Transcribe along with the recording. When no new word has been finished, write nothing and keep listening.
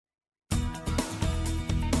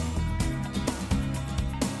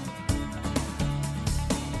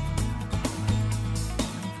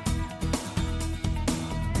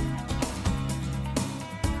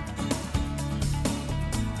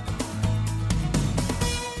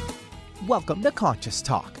Welcome to Conscious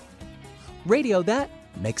Talk, radio that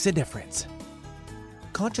makes a difference.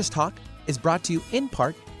 Conscious Talk is brought to you in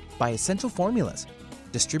part by Essential Formulas,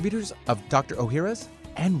 distributors of Dr. Ohhira's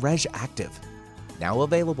and Reg Active, now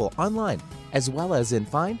available online as well as in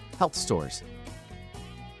fine health stores.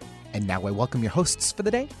 And now I welcome your hosts for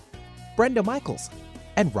the day, Brenda Michaels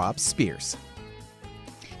and Rob Spears.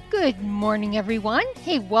 Good morning, everyone.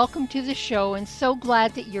 Hey, welcome to the show, and so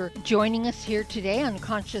glad that you're joining us here today on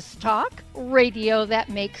Conscious Talk, radio that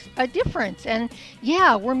makes a difference. And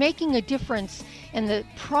yeah, we're making a difference, and the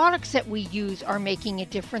products that we use are making a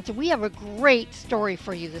difference. And we have a great story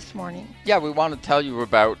for you this morning. Yeah, we want to tell you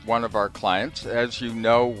about one of our clients. As you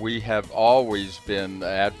know, we have always been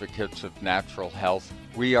advocates of natural health.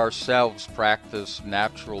 We ourselves practice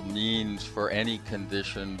natural means for any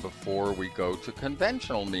condition before we go to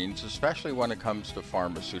conventional means, especially when it comes to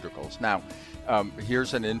pharmaceuticals. Now,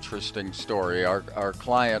 here's an interesting story. Our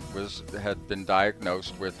client had been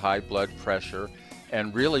diagnosed with high blood pressure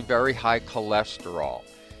and really very high cholesterol.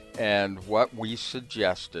 And what we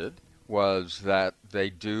suggested was that they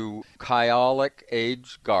do Kyolic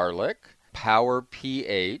aged garlic, Power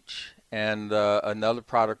pH, and another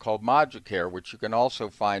product called Moducare, which you can also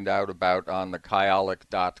find out about on the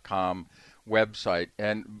Kyolic.com website,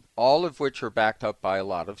 and all of which are backed up by a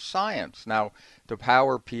lot of science. Now, the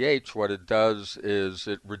Power pH, what it does is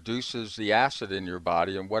it reduces the acid in your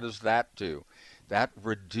body, and what does that do? That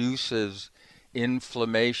reduces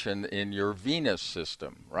inflammation in your venous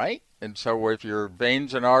system, right? And so if your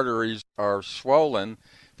veins and arteries are swollen,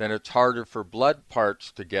 then it's harder for blood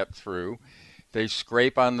parts to get through. They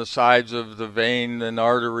scrape on the sides of the vein and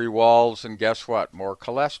artery walls, and guess what? More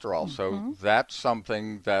cholesterol. So that's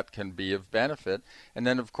something that can be of benefit. And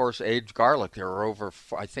then, of course, aged garlic. There are over,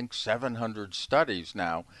 I think, 700 studies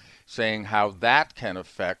now saying how that can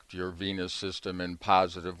affect your venous system in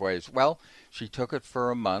positive ways. Well, she took it for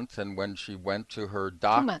a month, and when she went to her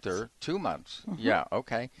doctor, 2 months. Yeah,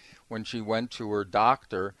 okay. When she went to her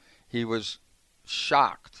doctor, he was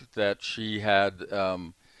shocked that she had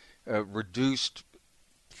reduced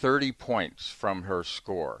 30 points from her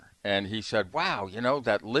score. And he said, wow, you know,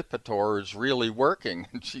 that Lipitor is really working.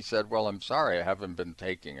 And she said, well, I'm sorry, I haven't been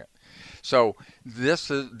taking it. So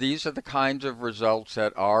these are the kinds of results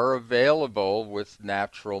that are available with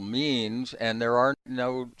natural means, and there are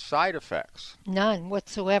no side effects. None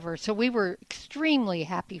whatsoever. So we were extremely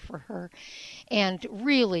happy for her and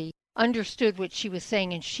really understood what she was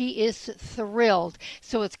saying, and she is thrilled.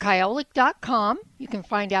 So it's Kyolic.com. You can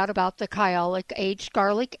find out about the Kyolic aged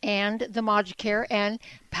garlic and the Moducare, and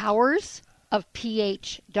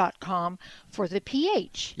powersofph.com for the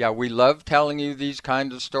pH. Yeah, we love telling you these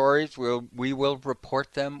kinds of stories. We will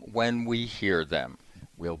report them when we hear them.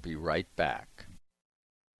 We'll be right back.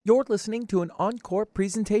 You're listening to an encore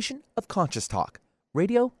presentation of Conscious Talk,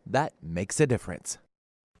 radio that makes a difference.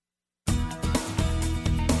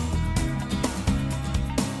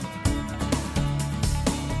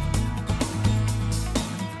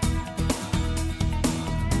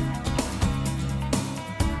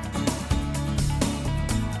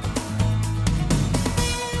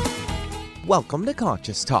 Welcome to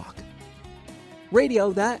Conscious Talk,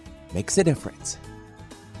 radio that makes a difference.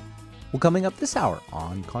 Well, coming up this hour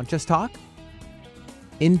on Conscious Talk,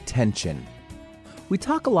 intention. We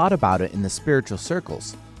talk a lot about it in the spiritual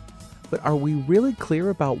circles, but are we really clear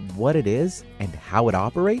about what it is and how it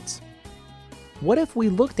operates? What if we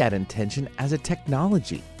looked at intention as a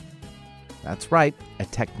technology? That's right, a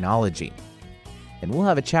technology. And we'll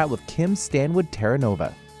have a chat with Kim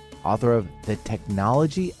Stanwood-Terranova, author of The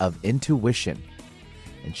Technology of Intuition.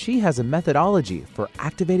 And she has a methodology for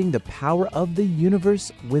activating the power of the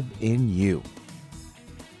universe within you.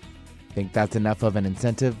 Think that's enough of an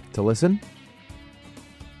incentive to listen?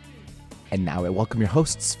 And now I welcome your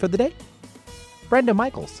hosts for the day, Brenda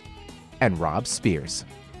Michaels and Rob Spears.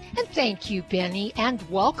 And thank you, Benny, and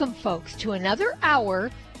welcome, folks, to another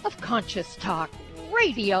hour of Conscious Talk,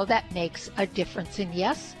 radio that makes a difference. And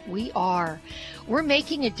yes, we are. We're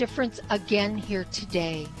making a difference again here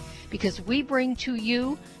today because we bring to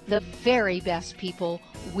you the very best people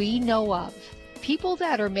we know of. People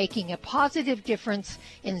that are making a positive difference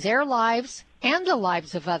in their lives and the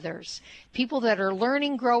lives of others. People that are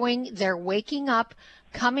learning, growing, they're waking up,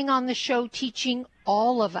 coming on the show, teaching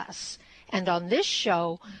all of us. And on this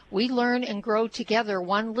show, we learn and grow together,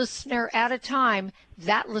 one listener at a time.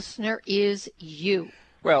 That listener is you.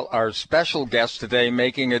 Well, our special guest today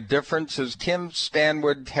making a difference is Kim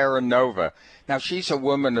Stanwood-Terranova. Now, she's a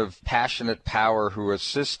woman of passionate power who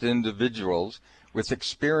assists individuals with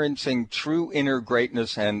experiencing true inner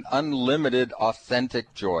greatness and unlimited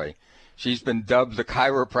authentic joy. She's been dubbed the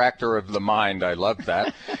chiropractor of the mind. I love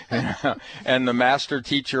that. And the master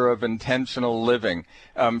teacher of intentional living.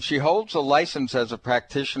 She holds a license as a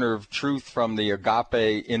practitioner of truth from the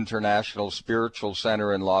Agape International Spiritual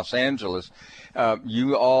Center in Los Angeles.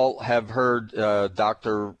 You all have heard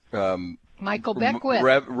Dr. Michael Beckwith.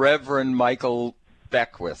 Reverend Michael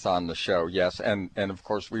Beckwith on the show, yes. And of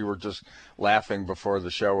course, we were just laughing before the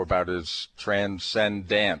show about his Transcend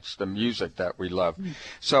Dance, the music that we love.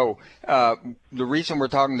 So the reason we're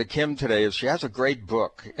talking to Kim today is she has a great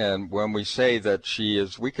book. And when we say that she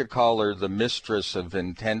is, we could call her the mistress of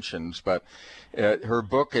intentions, but her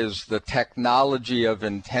book is The Technology of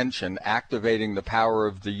Intention, Activating the Power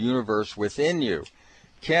of the Universe Within You.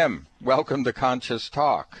 Kim, welcome to Conscious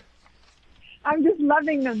Talk. I'm just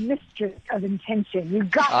loving the mistress of intention. You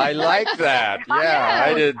got it. I like that. Yeah,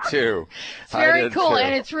 I did too. It's very cool,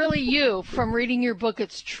 and it's really you. From reading your book,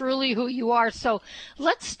 it's truly who you are. So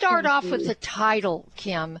let's start off with the title,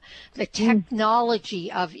 Kim, The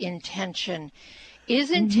Technology of Intention.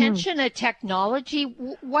 Is intention a technology?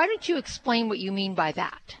 Why don't you explain what you mean by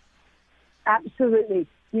that? Absolutely.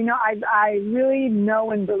 You know, I really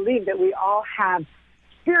know and believe that we all have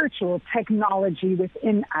spiritual technology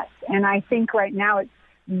within us. And I think right now it's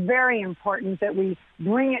very important that we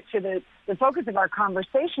bring it to the focus of our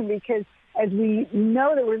conversation, because as we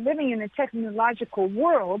know that we're living in a technological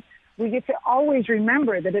world, we get to always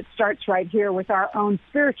remember that it starts right here with our own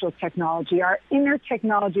spiritual technology, our inner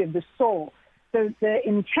technology of the soul. So the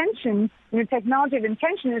intention, technology of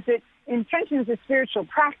intention is that intention is a spiritual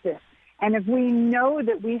practice. And if we know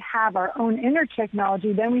that we have our own inner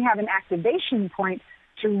technology, then we have an activation point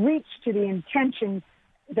to reach to the intention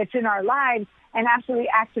that's in our lives and absolutely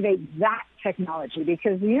activate that technology,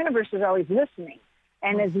 because the universe is always listening.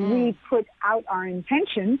 And as we put out our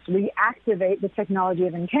intentions, we activate the technology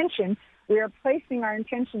of intention. We are placing our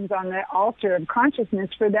intentions on the altar of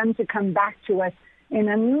consciousness for them to come back to us in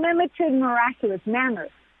a limited, miraculous manner.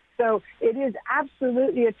 So it is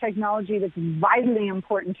absolutely a technology that's vitally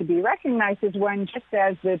important to be recognized as one, just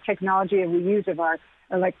as the technology we use of our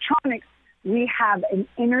electronics. We have an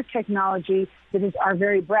inner technology that is our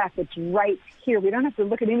very breath. It's right here. We don't have to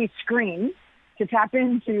look at any screen to tap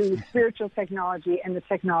into spiritual technology and the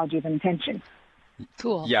technology of intention.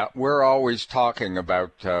 Cool. Yeah, we're always talking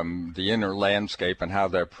about the inner landscape and how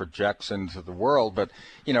that projects into the world, but,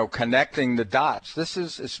 connecting the dots. This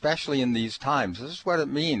is, especially in these times, this is what it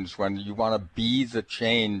means when you want to be the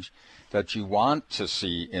change that you want to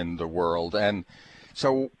see in the world. And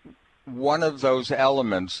so one of those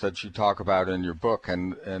elements that you talk about in your book,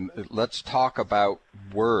 and let's talk about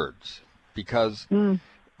words, because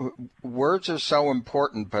words are so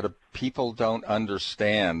important, but people don't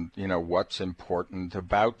understand, what's important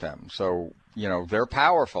about them. So, they're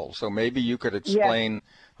powerful. So maybe you could explain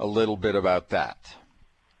a little bit about that.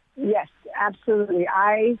 Yes, absolutely.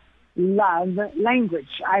 I love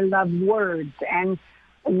language. I love words. And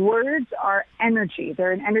words are energy.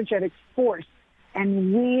 They're an energetic force.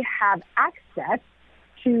 And we have access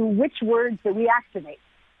to which words that we activate.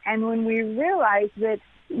 And when we realize that,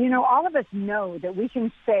 all of us know that we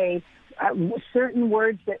can say certain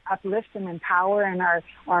words that uplift and empower and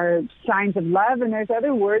are signs of love, and there's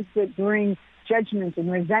other words that bring judgment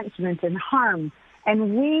and resentment and harm.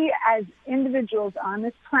 And we, as individuals on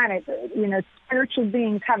this planet, spiritual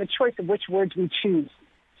beings, have a choice of which words we choose.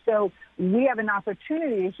 So we have an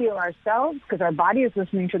opportunity to heal ourselves because our body is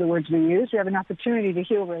listening to the words we use. We have an opportunity to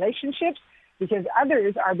heal relationships because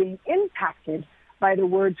others are being impacted by the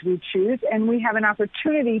words we choose. And we have an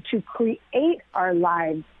opportunity to create our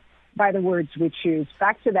lives by the words we choose.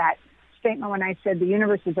 Back to that statement when I said the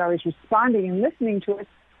universe is always responding and listening to us.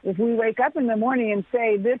 If we wake up in the morning and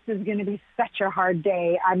say, this is going to be such a hard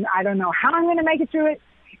day, I don't know how I'm going to make it through it,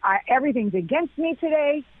 everything's against me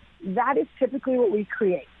today, that is typically what we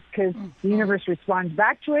create, because the universe responds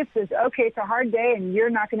back to us, says, okay, it's a hard day and you're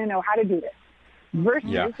not going to know how to do this.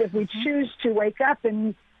 Versus if we choose to wake up,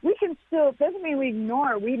 and we can still, it doesn't mean we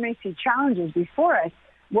ignore, we may see challenges before us.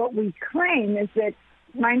 What we claim is that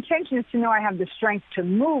my intention is to know I have the strength to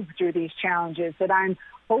move through these challenges, that I'm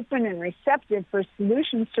open and receptive for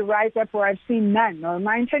solutions to rise up where I've seen none, or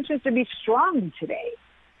my intention is to be strong today.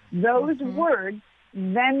 Those words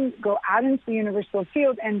then go out into the universal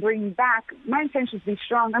field and bring back, my intention is to be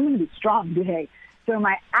strong. I'm going to be strong today. So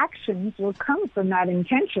my actions will come from that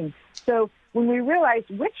intention. So when we realize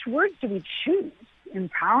which words do we choose,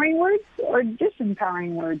 empowering words or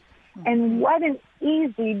disempowering words, and what an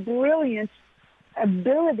easy, brilliant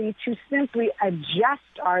ability to simply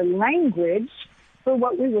adjust our language for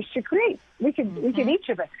what we wish to create. We could each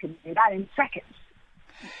of us could do that in seconds.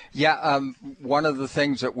 Yeah, one of the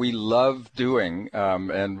things that we love doing,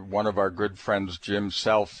 and one of our good friends, Jim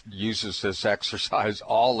Self, uses this exercise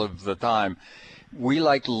all of the time. We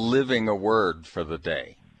like living a word for the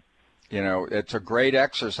day. You know, it's a great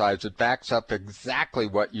exercise. It backs up exactly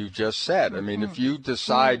what you just said. I mean, if you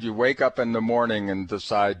decide, you wake up in the morning and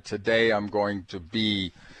decide, today I'm going to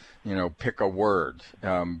be, you know, pick a word,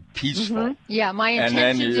 peaceful. Yeah, my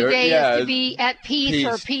intention today is to be at peace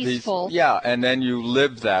or peaceful. Yeah, and then you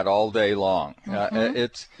live that all day long.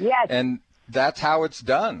 And that's how it's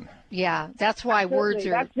done. Yeah, that's why words are...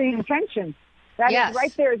 That's the intention. That is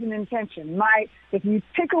right there is an intention. If you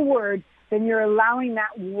pick a word, then you're allowing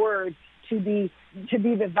that word to be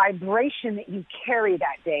the vibration that you carry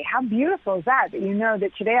that day. How beautiful is that you know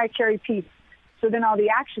that today I carry peace, so then all the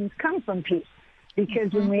actions come from peace.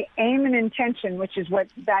 Because when we aim an intention, which is what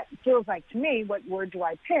that feels like to me, what word do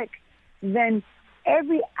I pick, then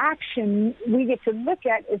every action we get to look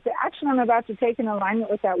at is the action I'm about to take in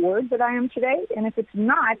alignment with that word that I am today. And if it's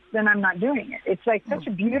not, then I'm not doing it. It's like such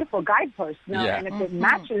a beautiful guidepost. And if it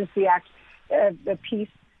matches the piece,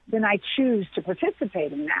 then I choose to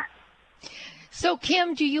participate in that. So,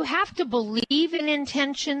 Kim, do you have to believe in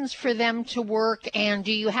intentions for them to work? And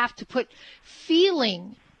do you have to put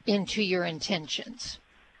feeling into your intentions?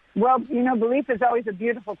 Well, you know, belief is always a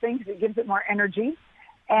beautiful thing because it gives it more energy.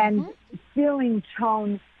 And feeling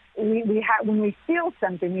tone, when we feel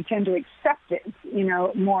something, we tend to accept it, you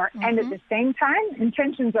know, more. And at the same time,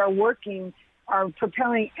 intentions are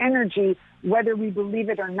propelling energy, whether we believe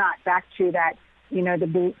it or not. Back to that, you know,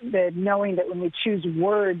 the knowing that when we choose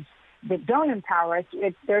words that don't empower us,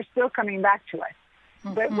 they're still coming back to us.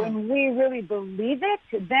 But when we really believe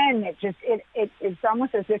it, then it's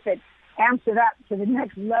almost as if it amps it up to the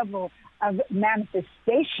next level of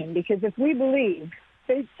manifestation. Because if we believe,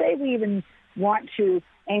 say we even want to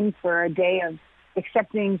aim for a day of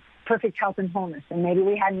accepting perfect health and wholeness, and maybe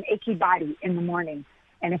we had an achy body in the morning,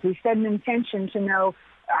 and if we set an intention to know,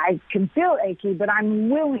 I can feel achy, but I'm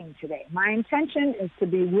willing today. My intention is to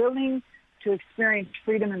be willing to experience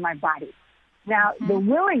freedom in my body. Now, the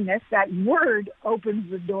willingness, that word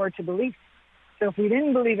opens the door to belief. So if we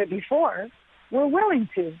didn't believe it before, we're willing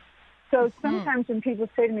to. So sometimes when people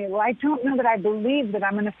say to me, well, I don't know that I believe that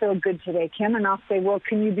I'm going to feel good today, Kim, and I'll say, well,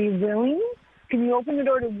 can you be willing? Can you open the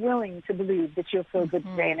door to willing to believe that you'll feel good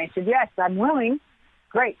today? And I said, yes, I'm willing.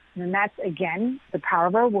 Great. And that's, again, the power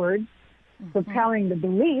of our words, propelling the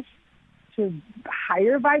belief to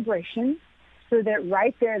higher vibration, so that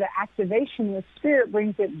right there, the activation with spirit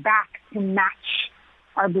brings it back to match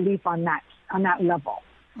our belief on that level.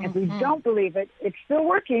 If we don't believe it, it's still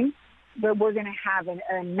working, but we're going to have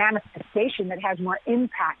a manifestation that has more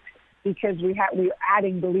impact because we're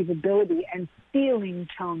adding believability and feeling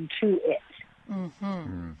tone to it.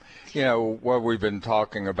 You know, what we've been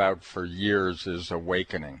talking about for years is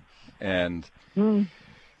awakening. And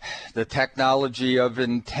the technology of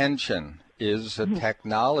intention is a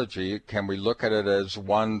technology. Can we look at it as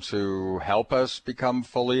one to help us become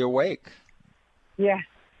fully awake? Yeah,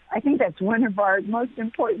 I think that's one of our most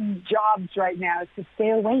important jobs right now, is to stay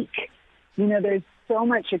awake. You know, there's so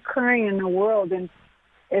much occurring in the world, and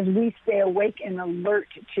as we stay awake and alert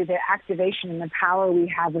to the activation and the power we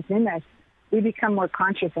have within us, we become more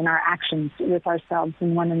conscious in our actions with ourselves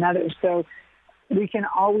and one another. So we can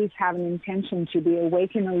always have an intention to be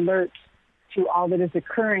awake and alert to all that is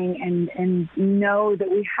occurring, and know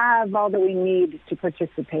that we have all that we need to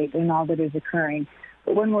participate in all that is occurring.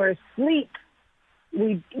 But when we're asleep,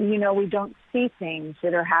 we don't see things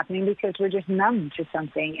that are happening because we're just numb to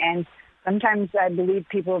something. And sometimes I believe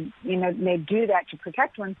people, may do that to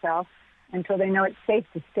protect oneself until they know it's safe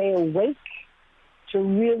to stay awake, to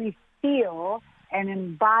really feel and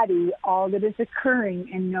embody all that is occurring,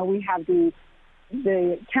 and know we have the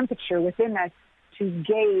temperature within us to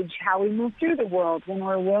gauge how we move through the world when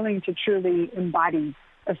we're willing to truly embody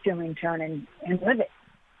a feeling tone and live it.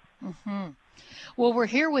 Well, we're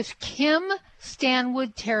here with Kim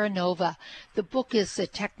Stanwood Terranova. The book is The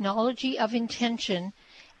Technology of Intention,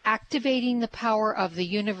 Activating the Power of the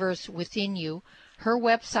Universe Within You. Her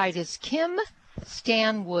website is Kim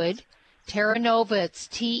Stanwood Terranova. It's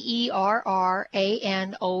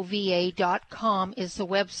TerraNova.com is the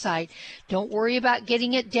website. Don't worry about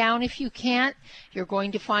getting it down if you can't. You're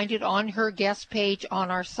going to find it on her guest page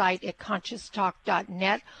on our site at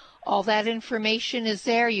ConsciousTalk.net. All that information is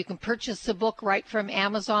there. You can purchase the book right from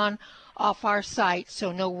Amazon off our site,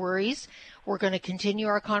 so no worries. We're going to continue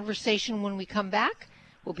our conversation when we come back.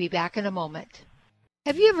 We'll be back in a moment.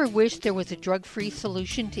 Have you ever wished there was a drug-free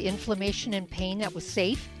solution to inflammation and pain that was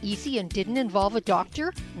safe, easy, and didn't involve a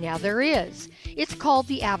doctor? Now there is. It's called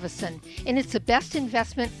the Avicen, and it's the best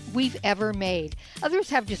investment we've ever made. Others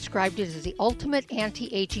have described it as the ultimate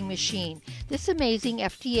anti-aging machine. This amazing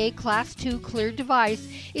FDA Class II cleared device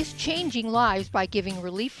is changing lives by giving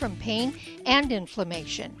relief from pain and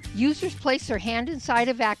inflammation. Users place their hand inside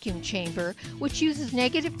a vacuum chamber, which uses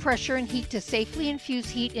negative pressure and heat to safely infuse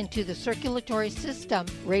heat into the circulatory system,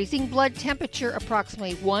 raising blood temperature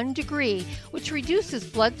approximately 1 degree, which reduces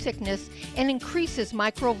blood thickness and increases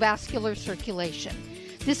microvascular circulation.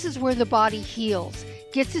 This is where the body heals,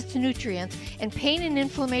 gets its nutrients, and pain and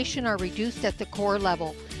inflammation are reduced at the core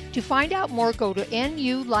level. To find out more, go to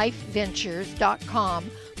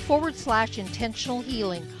nulifeventures.com/intentional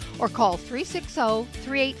healing or call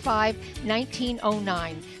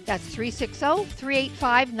 360-385-1909. That's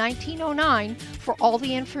 360-385-1909 for all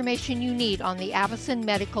the information you need on the Avicen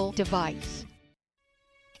medical device.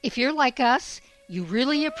 If you're like us, you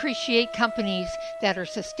really appreciate companies that are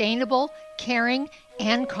sustainable, caring,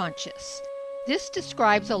 and conscious. This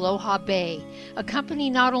describes Aloha Bay, a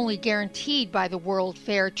company not only guaranteed by the World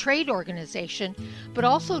Fair Trade Organization, but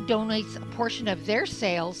also donates a portion of their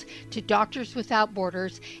sales to Doctors Without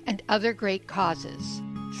Borders and other great causes.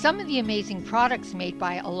 Some of the amazing products made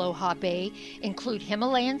by Aloha Bay include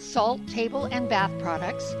Himalayan salt table and bath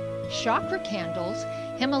products, chakra candles,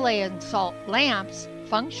 Himalayan salt lamps,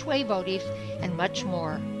 feng shui votives, and much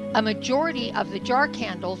more. A majority of the jar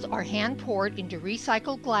candles are hand-poured into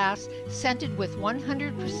recycled glass, scented with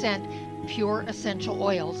 100% pure essential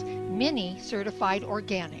oils, many certified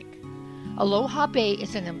organic. Aloha Bay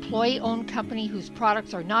is an employee-owned company whose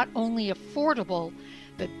products are not only affordable,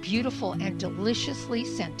 but beautiful and deliciously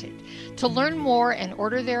scented. To learn more and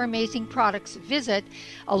order their amazing products, visit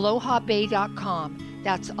alohabay.com.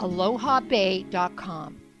 That's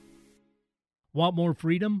alohabay.com. Want more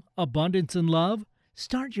freedom, abundance, and love?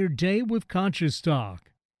 Start your day with Conscious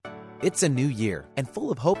Talk. It's a new year and full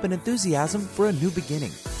of hope and enthusiasm for a new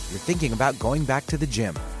beginning. You're thinking about going back to the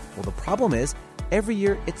gym. Well, the problem is, every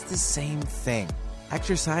year it's the same thing.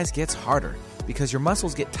 Exercise gets harder because your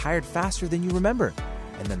muscles get tired faster than you remember.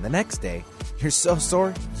 And then the next day, you're so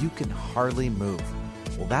sore you can hardly move.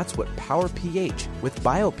 Well, that's what Power pH with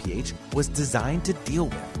BioPH was designed to deal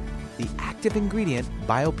with. The active ingredient,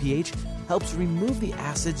 BioPH, helps remove the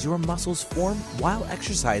acids your muscles form while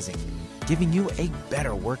exercising, giving you a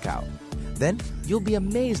better workout. Then you'll be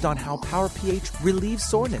amazed on how Power pH relieves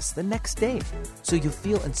soreness the next day, so you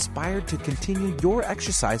feel inspired to continue your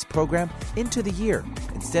exercise program into the year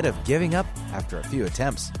instead of giving up after a few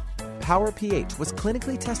attempts. Power pH was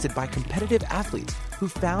clinically tested by competitive athletes who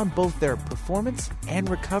found both their performance and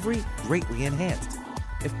recovery greatly enhanced.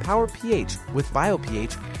 If Power pH with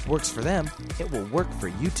BioPH works for them, it will work for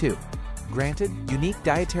you too. Granted unique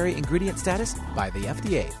dietary ingredient status by the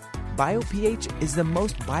FDA. BioPH is the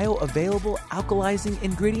most bioavailable alkalizing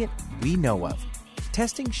ingredient we know of.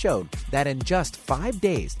 Testing showed that in just 5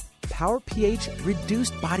 days, Power pH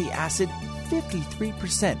reduced body acid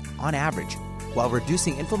 53% on average, while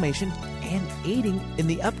reducing inflammation and aiding in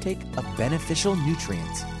the uptake of beneficial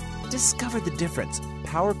nutrients. Discover the difference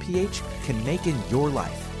Power pH can make in your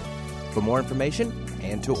life. For more information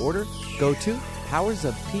and to order, go to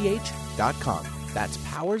powersofph.com. That's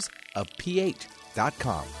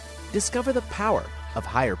powersofph.com. Discover the power of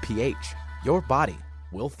higher pH. Your body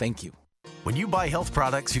will thank you. When you buy health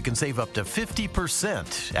products, you can save up to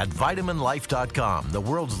 50% at VitaminLife.com, the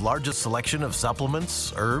world's largest selection of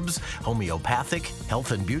supplements, herbs, homeopathic, health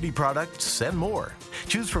and beauty products, and more.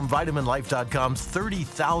 Choose from VitaminLife.com's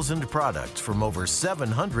 30,000 products from over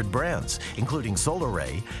 700 brands, including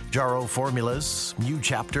Solaray, Jarrow Formulas, New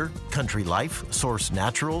Chapter, Country Life, Source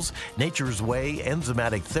Naturals, Nature's Way,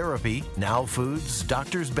 Enzymatic Therapy, Now Foods,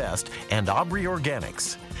 Doctor's Best, and Aubrey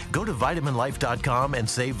Organics. Go to VitaminLife.com and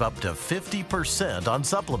save up to 50% on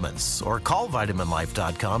supplements, or call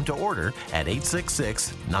VitaminLife.com to order at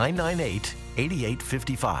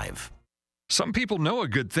 866-998-8855. Some people know a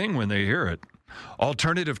good thing when they hear it.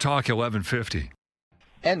 Alternative Talk 1150.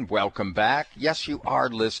 And welcome back. Yes, you are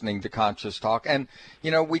listening to Conscious Talk. And,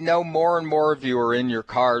 you know, we know more and more of you are in your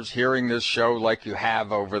cars hearing this show like you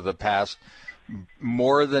have over the past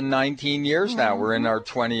more than 19 years now. We're in our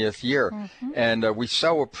 20th year. And we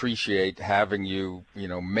so appreciate having you,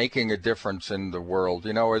 making a difference in the world.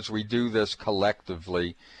 As we do this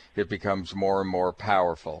collectively, it becomes more and more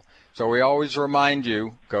powerful. So we always remind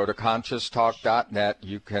you, go to conscioustalk.net.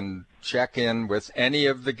 You can check in with any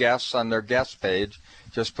of the guests on their guest page.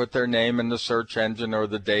 Just put their name in the search engine or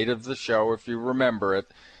the date of the show if you remember it.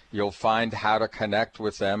 You'll find how to connect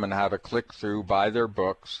with them and how to click through, buy their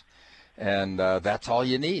books, and that's all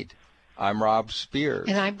you need. I'm Rob Spears.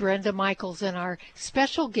 And I'm Brenda Michaels, and our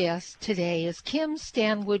special guest today is Kim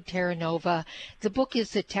Stanwood Terranova. The book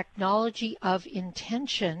is The Technology of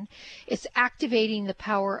Intention. It's activating the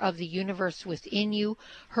power of the universe within you.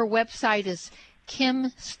 Her website is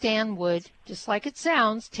Kim Stanwood, just like it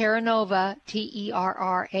sounds, Terranova,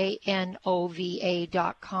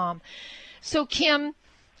 TerraNova.com. So, Kim,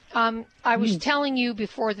 I was telling you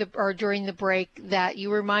during the break that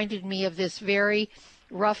you reminded me of this very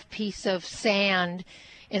rough piece of sand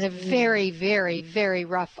in a very, very, very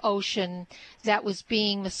rough ocean that was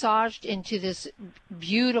being massaged into this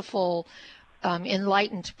beautiful,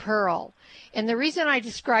 enlightened pearl. And the reason I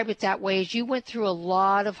describe it that way is you went through a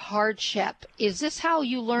lot of hardship. Is this how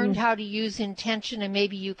you learned how to use intention? And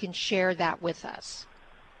maybe you can share that with us.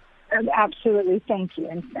 Absolutely. Thank you.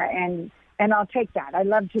 And I'll take that. I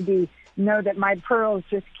love to know that my pearls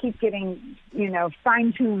just keep getting,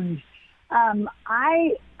 fine-tuned.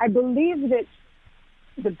 I believe that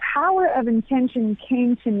the power of intention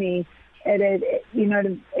came to me at a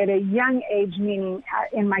young age, meaning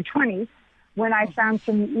in my 20s, when I found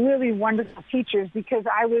some really wonderful teachers, because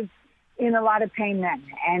I was in a lot of pain then.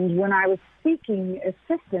 And when I was seeking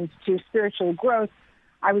assistance to spiritual growth,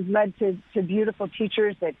 I was led to beautiful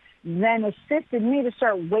teachers that then assisted me to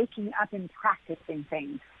start waking up and practicing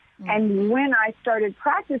things. And when I started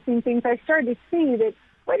practicing things, I started to see that,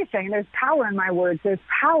 wait a second, there's power in my words. There's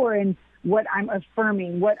power in what I'm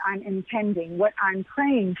affirming, what I'm intending, what I'm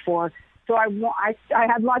praying for. So I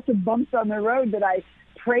had lots of bumps on the road that I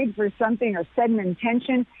prayed for something or said an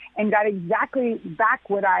intention and got exactly back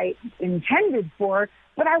what I intended for,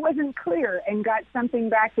 but I wasn't clear and got something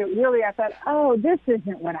back that really I thought, oh, this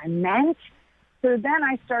isn't what I meant. So then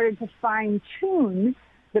I started to fine-tune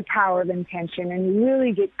the power of intention and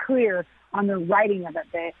really get clear on the writing of it,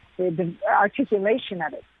 the articulation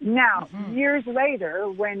of it. Now, years later,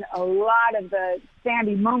 when a lot of the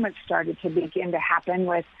sandy moments started to begin to happen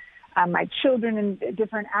with my children in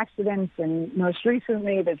different accidents, and most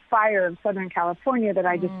recently the fire of Southern California that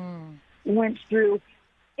I just went through,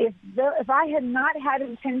 if I had not had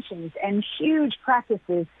intentions and huge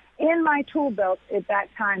practices in my tool belt at that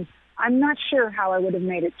time, I'm not sure how I would have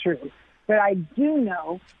made it through. But I do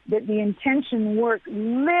know that the intention work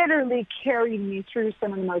literally carried me through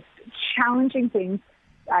some of the most challenging things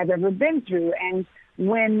I've ever been through. And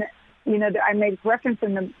when, I made reference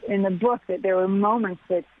in the book that there were moments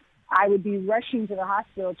that I would be rushing to the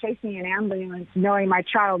hospital, chasing an ambulance, knowing my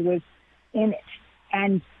child was in it.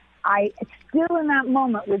 And I still in that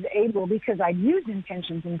moment was able, because I'd used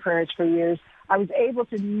intentions and prayers for years, I was able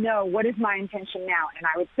to know what is my intention now. And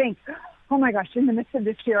I would think, oh my gosh, in the midst of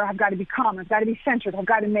this fear, I've got to be calm. I've got to be centered. I've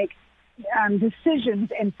got to make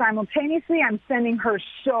decisions. And simultaneously, I'm sending her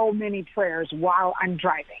so many prayers while I'm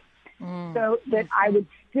driving. So that I would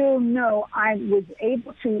still know I was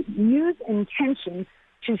able to use intention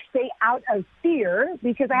to stay out of fear,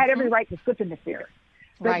 because I had every right to slip into fear.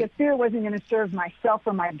 But the fear wasn't going to serve myself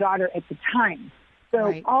or my daughter at the time.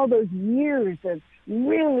 So all those years of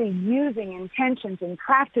really using intentions and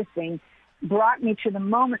practicing brought me to the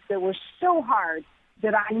moments that were so hard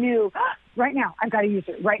that I knew, right now, I've got to use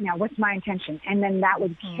it. Right now, what's my intention? And then that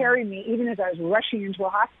would carry me, even as I was rushing into a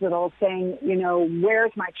hospital saying,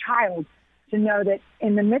 where's my child? To know that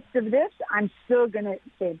in the midst of this, I'm still going to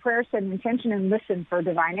say a prayer, set an intention, and listen for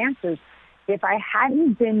divine answers. If I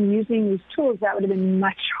hadn't been using these tools, that would have been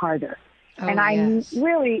much harder. I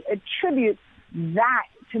really attribute that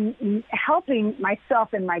to helping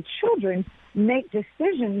myself and my children make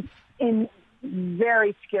decisions in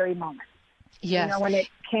very scary moments. Yes. When it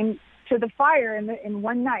came to the fire in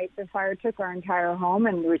one night, the fire took our entire home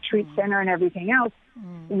and the retreat center and everything else.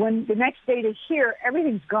 When the next day to hear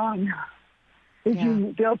everything's gone,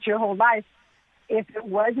 you built your whole life. If it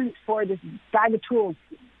wasn't for this bag of tools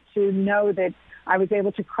to know that I was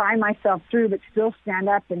able to cry myself through, but still stand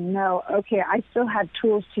up and know, okay, I still have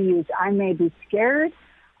tools to use. I may be scared.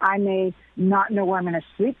 I may not know where I'm going to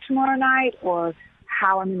sleep tomorrow night or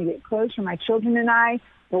how I'm going to get clothes for my children and I.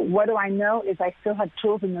 But what do I know is I still have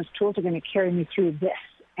tools, and those tools are going to carry me through this.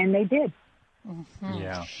 And they did.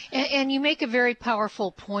 Yeah. And you make a very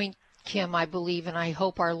powerful point, Kim, I believe, and I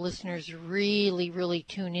hope our listeners really, really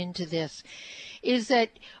tune into this, is that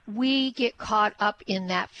we get caught up in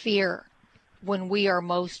that fear when we are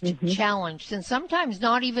most challenged. And sometimes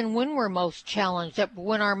not even when we're most challenged, but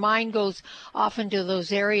when our mind goes off into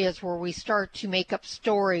those areas where we start to make up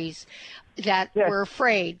stories that we're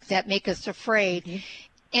afraid, that make us afraid.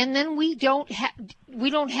 And then we don't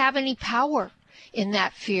have any power. in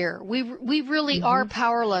that fear. We really are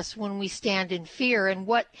powerless when we stand in fear. And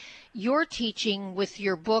what you're teaching with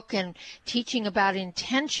your book and teaching about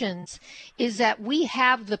intentions is that we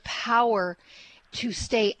have the power to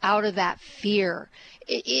stay out of that fear.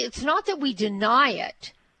 It's not that we deny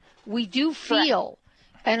it. We do feel.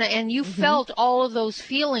 And you felt all of those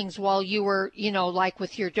feelings while you were, like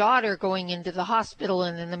with your daughter going into the hospital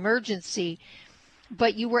in an emergency,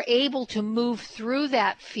 but you were able to move through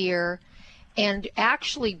that fear and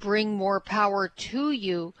actually bring more power to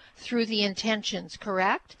you through the intentions,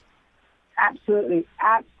 correct? Absolutely.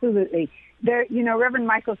 Absolutely. There, Reverend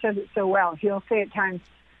Michael says it so well. He'll say at times,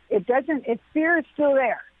 fear is still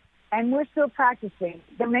there. And we're still practicing.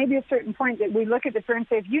 There may be a certain point that we look at the fear and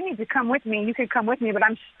say, if you need to come with me, you could come with me, but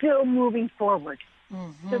I'm still moving forward.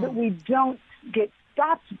 So that we don't get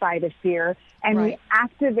stopped by the fear and we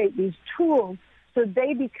activate these tools so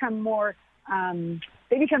they become more,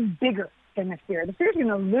 they become bigger than the fear. The fear is going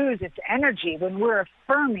to lose its energy when we're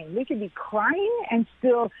affirming. We could be crying and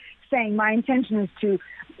still saying, my intention is to,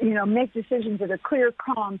 make decisions that are clear,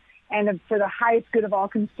 calm, and for the highest good of all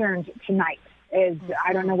concerned tonight.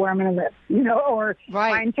 I don't know where I'm going to live, or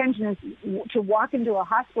my intention is to walk into a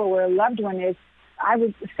hospital where a loved one is. I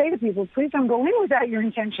would say to people, please don't go in without your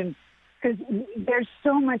intention, because there's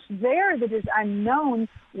so much there that is unknown.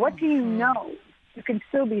 What do you know? You can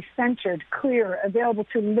still be centered, clear, available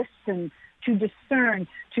to listen, to discern,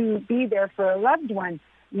 to be there for a loved one.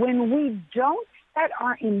 When we don't set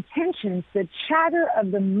our intentions, the chatter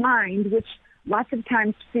of the mind, which lots of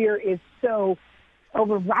times fear is so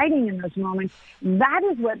overriding in those moments, that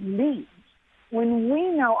is what leads. When we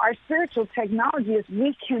know our spiritual technology is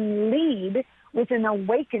we can lead with an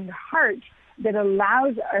awakened heart that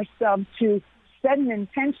allows ourselves to set an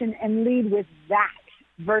intention and lead with that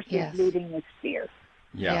versus leading with fear.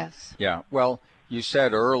 Yeah. Well, you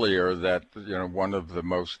said earlier that one of the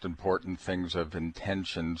most important things of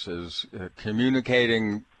intentions is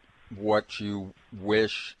communicating what you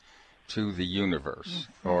wish to the universe,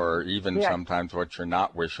 or even sometimes what you're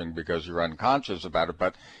not wishing because you're unconscious about it,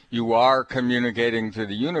 but you are communicating to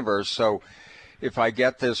the universe. So if I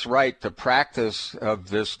get this right, the practice of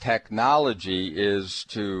this technology is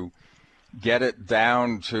to get it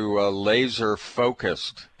down to a laser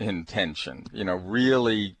focused intention,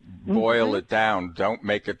 really boil it down. Don't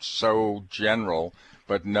make it so general,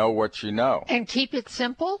 but know what you know. And keep it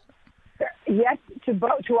simple? Yes,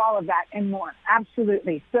 to all of that and more.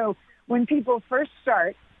 Absolutely. So when people first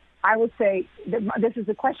start, I would say, this is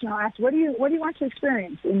the question I'll ask, what do you want to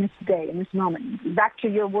experience in this day, in this moment? Back to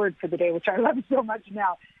your word for the day, which I love so much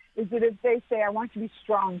now, is that if they say, I want to be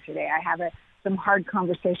strong today, I have some hard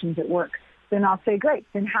conversations at work, then I'll say, great.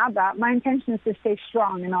 Then how about my intention is to stay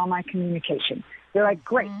strong in all my communication? They're like,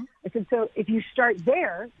 great. I said, so if you start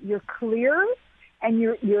there, you're clear and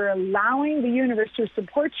you're allowing the universe to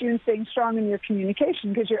support you in staying strong in your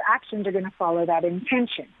communication because your actions are going to follow that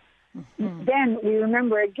intention. Then we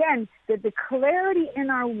remember again that the clarity in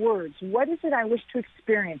our words, what is it I wish to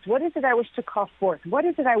experience? What is it I wish to call forth? What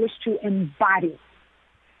is it I wish to embody?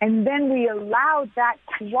 And then we allow that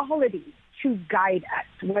quality to guide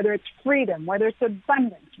us, whether it's freedom, whether it's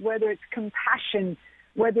abundance, whether it's compassion,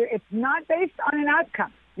 whether it's not based on an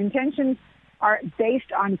outcome. Intentions are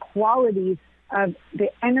based on qualities of the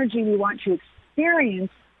energy we want to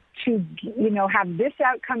experience to, have this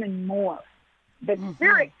outcome and more. But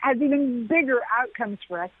spirit has even bigger outcomes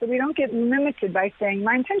for us, so we don't get limited by saying,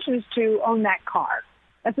 my intention is to own that car.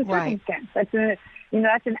 That's a circumstance. That's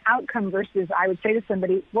that's an outcome versus I would say to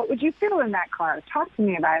somebody, what would you feel in that car? Talk to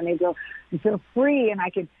me about it. And they go, I feel free, and I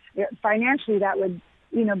could, financially that would,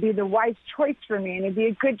 be the wise choice for me, and it'd be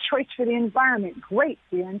a good choice for the environment. Great.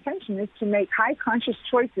 So your intention is to make high conscious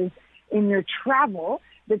choices in your travel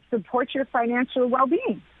that support your financial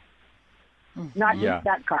well-being. Not just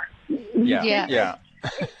that car. Yeah.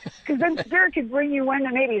 Because then spirit could bring you one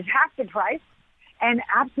that maybe is half the price and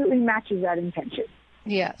absolutely matches that intention.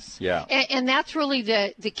 Yes. Yeah. And that's really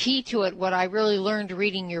the key to it. What I really learned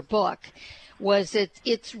reading your book was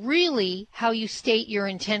it's really how you state your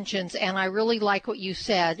intentions. And I really like what you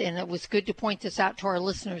said, and it was good to point this out to our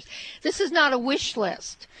listeners. This is not a wish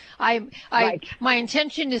list. My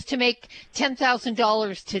intention is to make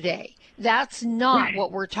 $10,000 today. That's not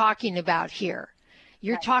what we're talking about here.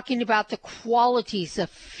 You're talking about the qualities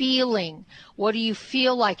of feeling. What do you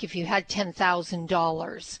feel like if you had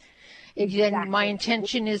 $10,000? Then my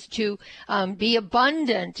intention is to be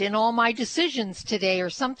abundant in all my decisions today,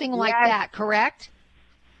 or something like that, correct?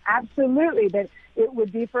 Absolutely. That it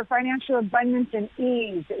would be for financial abundance and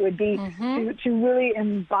ease. It would be to really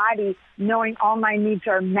embody knowing all my needs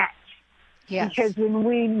are met. Yes. Because when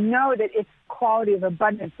we know that it's quality of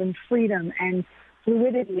abundance and freedom and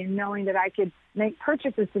fluidity, and knowing that I could make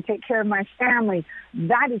purchases to take care of my family.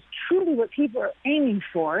 That is truly what people are aiming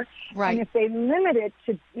for. Right. And if they limit it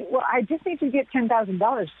to, well, I just need to get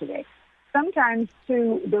 $10,000 today. Sometimes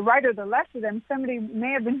to the right or the left of them, somebody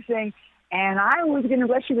may have been saying, and I was going to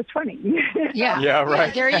bless you with 20. Yeah,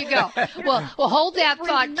 right. There you go. Well, hold that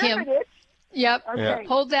thought, Kim. Yep. Okay.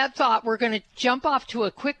 Hold that thought. We're going to jump off to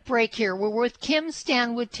a quick break here. We're with Kim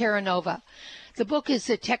Stanwood Terranova. The book is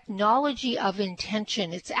The Technology of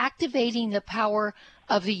Intention. It's activating the power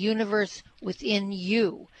of the universe within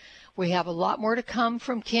you. We have a lot more to come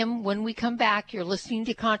from Kim when we come back. You're listening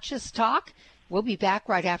to Conscious Talk. We'll be back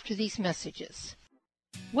right after these messages.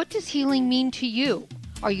 What does healing mean to you?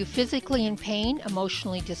 Are you physically in pain,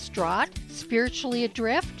 emotionally distraught, spiritually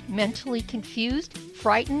adrift, mentally confused,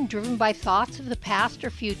 frightened, driven by thoughts of the past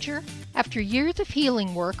or future? After years of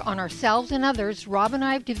healing work on ourselves and others, Rob and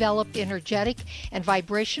I have developed energetic and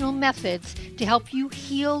vibrational methods to help you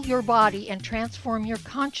heal your body and transform your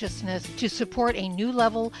consciousness to support a new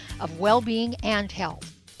level of well-being and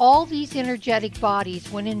health. All these energetic bodies,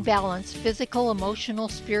 when in balance, physical, emotional,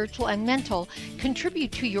 spiritual, and mental,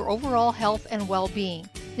 contribute to your overall health and well-being.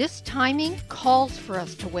 This timing calls for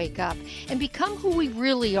us to wake up and become who we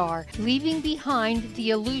really are, leaving behind the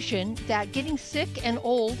illusion that getting sick and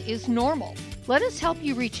old is normal. Let us help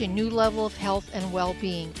you reach a new level of health and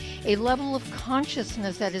well-being, a level of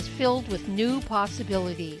consciousness that is filled with new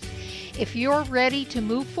possibilities. If you're ready to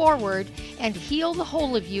move forward and heal the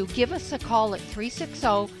whole of you, give us a call at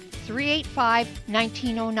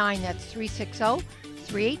 360-385-1909. That's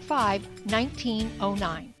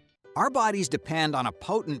 360-385-1909. Our bodies depend on a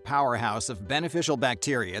potent powerhouse of beneficial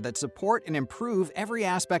bacteria that support and improve every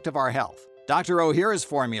aspect of our health. Dr. Ohhira's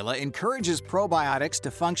formula encourages probiotics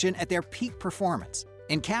to function at their peak performance.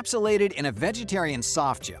 Encapsulated in a vegetarian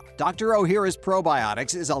soft gel, Dr. Ohhira's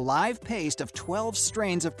Probiotics is a live paste of 12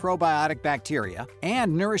 strains of probiotic bacteria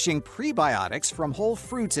and nourishing prebiotics from whole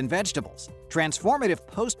fruits and vegetables. Transformative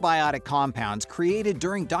postbiotic compounds created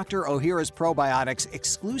during Dr. Ohhira's Probiotics'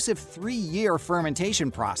 exclusive 3-year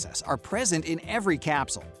fermentation process are present in every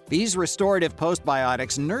capsule. These restorative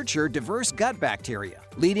postbiotics nurture diverse gut bacteria,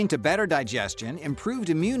 leading to better digestion, improved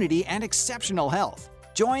immunity, and exceptional health.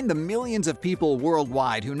 Join the millions of people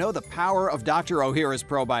worldwide who know the power of Dr. Ohhira's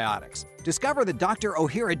Probiotics. Discover the Dr.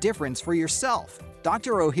 Ohhira difference for yourself.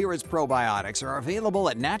 Dr. Ohhira's Probiotics are available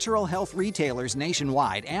at natural health retailers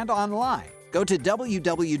nationwide and online. Go to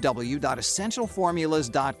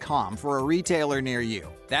www.essentialformulas.com for a retailer near you.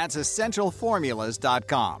 That's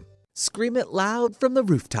essentialformulas.com. Scream it loud from the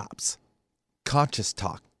rooftops. Conscious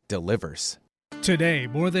Talk delivers. Today,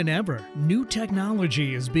 more than ever, new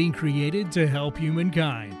technology is being created to help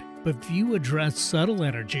humankind. But few address subtle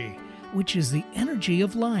energy, which is the energy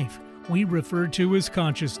of life we refer to as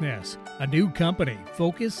consciousness. A new company,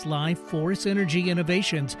 Focus Life Force Energy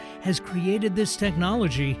Innovations, has created this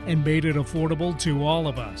technology and made it affordable to all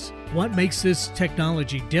of us. What makes this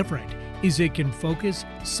technology different is it can focus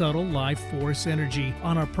subtle life force energy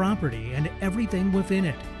on our property and everything within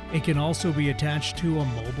it. It can also be attached to a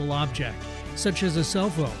mobile object, such as a cell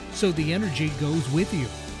phone, so the energy goes with you.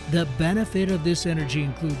 The benefit of this energy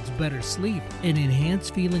includes better sleep, an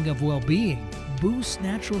enhanced feeling of well-being, boosts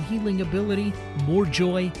natural healing ability, more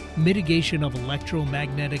joy, mitigation of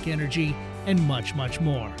electromagnetic energy, and much, much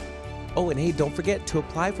more. Oh, and hey, don't forget to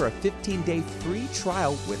apply for a 15-day free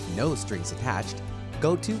trial with no strings attached.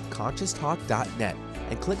 Go to ConsciousTalk.net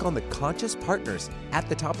and click on the Conscious Partners at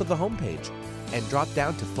the top of the homepage and drop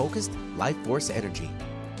down to Focused Life Force Energy.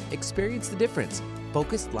 Experience the difference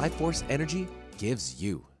Focused Life Force Energy gives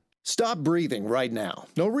you. Stop breathing right now.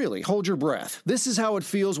 No, really, hold your breath. This is how it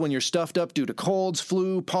feels when you're stuffed up due to colds,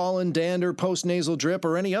 flu, pollen, dander, postnasal drip,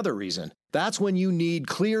 or any other reason. That's when you need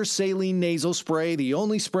Xlear Saline Nasal Spray, the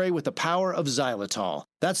only spray with the power of xylitol.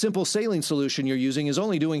 That simple saline solution you're using is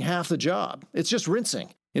only doing half the job. It's just rinsing.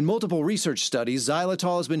 In multiple research studies,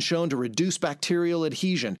 xylitol has been shown to reduce bacterial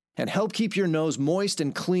adhesion and help keep your nose moist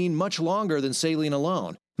and clean much longer than saline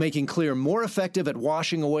alone, making Xlear more effective at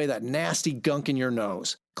washing away that nasty gunk in your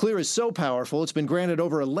nose. Xlear is so powerful, it's been granted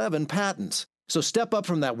over 11 patents. So step up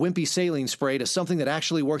from that wimpy saline spray to something that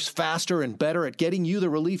actually works faster and better at getting you the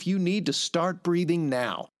relief you need to start breathing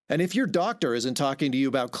now. And if your doctor isn't talking to you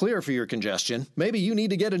about Xlear for your congestion, maybe you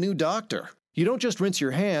need to get a new doctor. You don't just rinse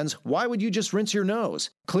your hands. Why would you just rinse your nose?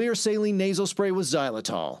 Xlear Saline Nasal Spray with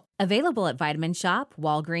xylitol. Available at Vitamin Shop,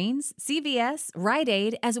 Walgreens, CVS, Rite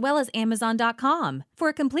Aid, as well as Amazon.com. For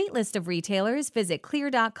a complete list of retailers, visit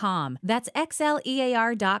Xlear.com. That's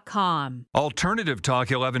XLEAR.com. Alternative Talk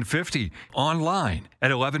 1150 online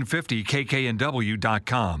at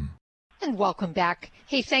 1150kknw.com. And welcome back.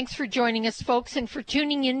 Hey, thanks for joining us, folks, and for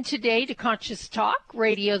tuning in today to Conscious Talk,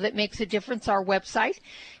 radio that makes a difference. Our website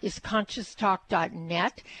is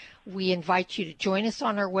conscioustalk.net. We invite you to join us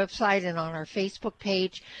on our website and on our Facebook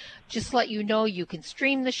page. Just let you know you can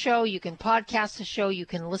stream the show, you can podcast the show, you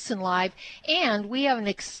can listen live, and we have an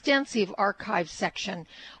extensive archive section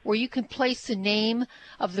where you can place the name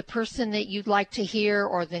of the person that you'd like to hear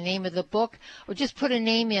or the name of the book, or just put a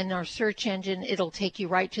name in our search engine. It'll take you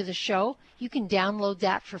right to the show. You can download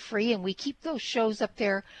that for free, and we keep those shows up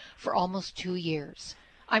there for almost 2 years.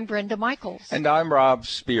 I'm Brenda Michaels. And I'm Rob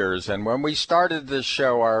Spears. And when we started this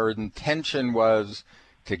show, our intention was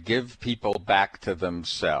to give people back to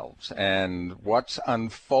themselves. And what's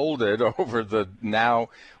unfolded over now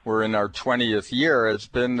we're in our 20th year has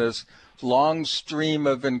been this long stream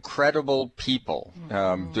of incredible people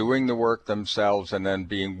doing the work themselves and then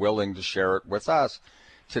being willing to share it with us.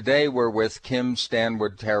 Today we're with Kim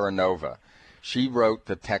Stanwood-Terranova. She wrote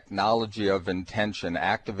The Technology of Intention,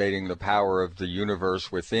 Activating the Power of the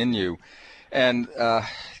Universe Within You. And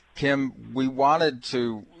Kim, we wanted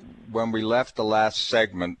to, when we left the last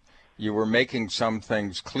segment, you were making some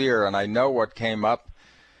things clear, and I know what came up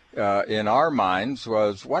in our minds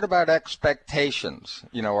was, what about expectations?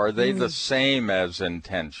 Are they the same as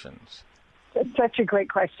intentions? That's such a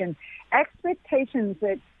great question. Expectations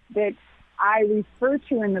that I refer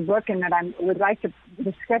to in the book and that I would like to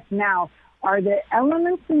discuss now are the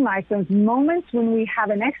elements in life, those moments when we have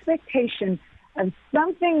an expectation of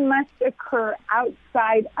something must occur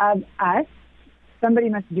outside of us. Somebody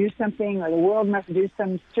must do something, or the world must do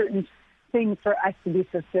some certain thing for us to be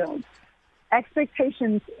fulfilled.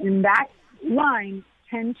 Expectations in that line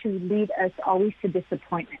tend to lead us always to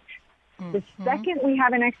disappointment. The second we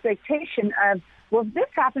have an expectation of, well, if this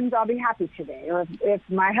happens, I'll be happy today. Or if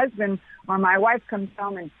my husband or my wife comes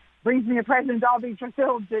home and brings me a present, I'll be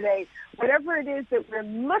fulfilled today. Whatever it is that we're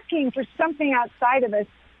looking for something outside of us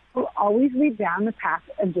will always lead down the path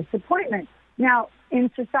of disappointment. Now,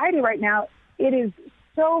 in society right now, it is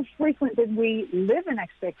so frequent that we live in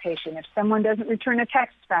expectation. If someone doesn't return a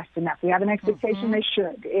text fast enough, we have an expectation they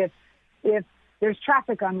should. If there's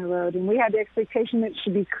traffic on the road and we have the expectation that it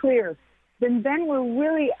should be clear, then we're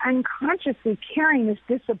really unconsciously carrying this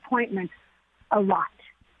disappointment a lot.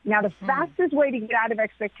 Now, the fastest way to get out of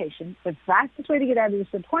expectation, the fastest way to get out of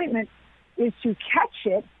disappointment is to catch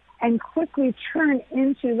it and quickly turn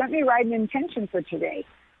into, let me write an intention for today.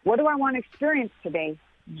 What do I want to experience today?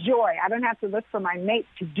 Joy. I don't have to look for my mate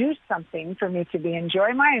to do something for me to be in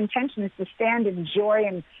joy. My intention is to stand in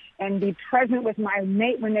joy and be present with my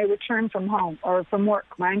mate when they return from home or from work.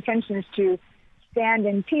 My intention is to stand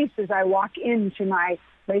in peace as I walk into my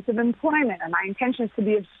place of employment, and my intention is to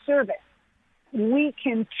be of service. We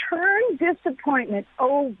can turn disappointment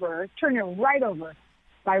over, turn it right over,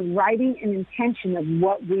 by writing an intention of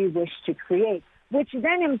what we wish to create, which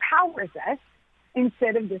then empowers us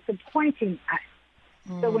instead of disappointing us.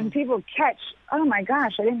 So when people catch, oh my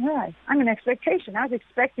gosh, I didn't realize, I'm an expectation. I was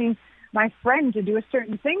expecting my friend to do a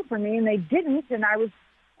certain thing for me and they didn't, and I was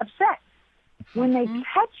upset. When they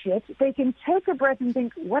catch it, they can take a breath and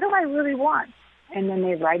think, what do I really want? And then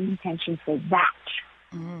they write an intention for that.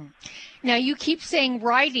 Now, you keep saying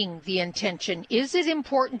writing the intention. Is it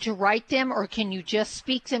important to write them, or can you just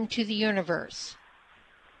speak them to the universe?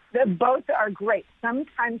 Both are great.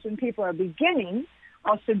 Sometimes when people are beginning,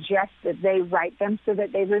 I'll suggest that they write them so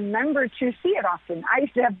that they remember to see it often. I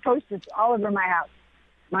used to have Post-its all over my house.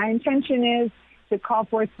 My intention is to call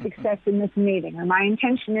forth success in this meeting, or my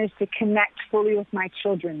intention is to connect fully with my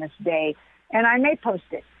children this day, and I may post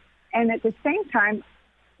it. And at the same time,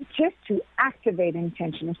 just to activate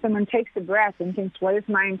intention. If someone takes a breath and thinks, what is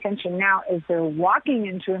my intention now, as they're walking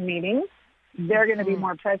into a meeting, they're going to be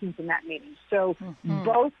more present in that meeting. So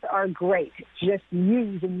both are great. Just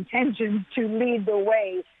use intentions to lead the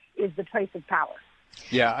way is the place of power.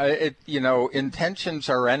 Yeah, intentions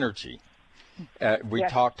are energy. We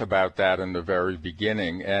talked about that in the very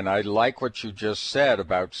beginning, and I like what you just said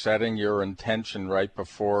about setting your intention right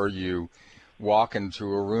before you walk into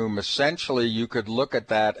a room. Essentially, you could look at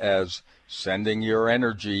that as sending your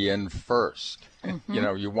energy in first.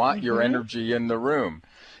 You want your energy in the room.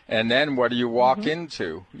 And then what do you walk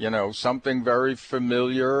into? Something very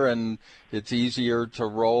familiar, and it's easier to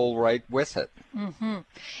roll right with it.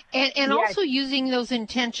 And also using those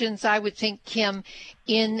intentions, I would think, Kim,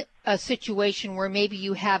 in a situation where maybe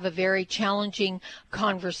you have a very challenging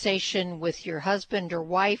conversation with your husband or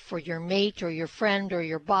wife or your mate or your friend or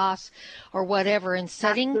your boss or whatever, and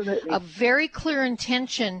setting a very clear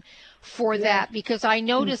intention for that, because I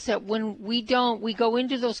notice that when we go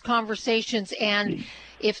into those conversations, and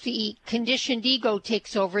if the conditioned ego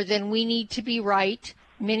takes over, then we need to be right.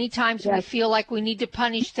 Many times we feel like we need to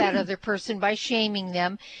punish that other person by shaming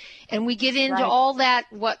them. And we get into all that,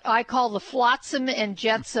 what I call the flotsam and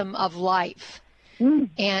jetsam of life.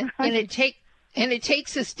 And it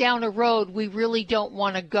takes us down a road we really don't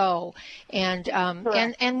want to go. And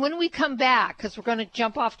when we come back, because we're going to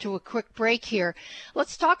jump off to a quick break here,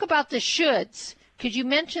 let's talk about the shoulds. Because you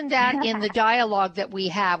mentioned that in the dialogue that we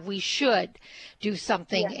have, we should do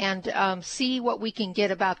something and see what we can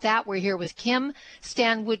get about that. We're here with Kim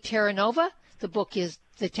Stanwood-Terranova. The book is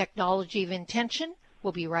The Technology of Intention.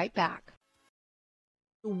 We'll be right back.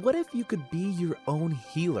 What if you could be your own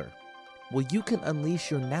healer? Well, you can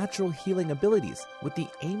unleash your natural healing abilities with the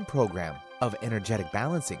AIM program of energetic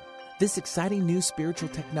balancing. This exciting new spiritual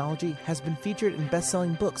technology has been featured in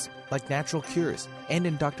best-selling books like Natural Cures, and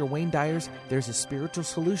in Dr. Wayne Dyer's There's a Spiritual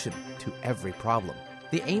Solution to Every Problem.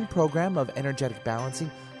 The AIM program of energetic balancing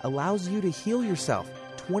allows you to heal yourself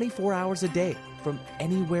 24 hours a day from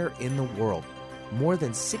anywhere in the world. More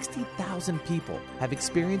than 60,000 people have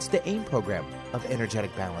experienced the AIM program of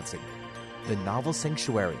energetic balancing. The novel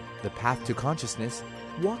Sanctuary, The Path to Consciousness,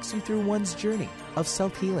 walks you through one's journey of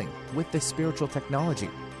self-healing with this spiritual technology.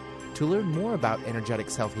 To learn more about energetic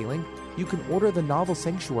self-healing, you can order the novel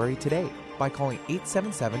Sanctuary today by calling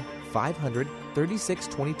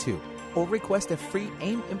 877-500-3622 or request a free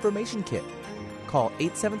AIM information kit. Call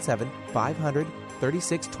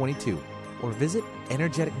 877-500-3622 or visit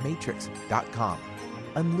energeticmatrix.com.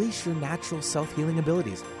 Unleash your natural self-healing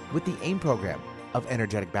abilities with the AIM program of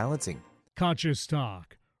energetic balancing. Conscious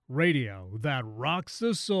Talk, radio that rocks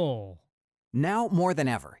the soul. Now more than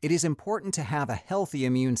ever, it is important to have a healthy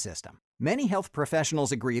immune system. Many health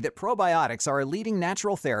professionals agree that probiotics are a leading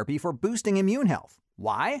natural therapy for boosting immune health.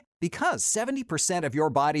 Why? Because 70% of your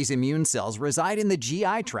body's immune cells reside in the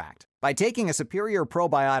GI tract. By taking a superior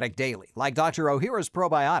probiotic daily, like Dr. Ohhira's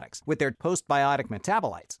probiotics, with their postbiotic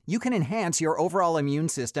metabolites, you can enhance your overall immune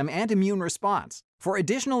system and immune response. For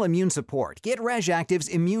additional immune support, get RegActive's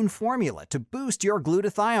Immune Formula to boost your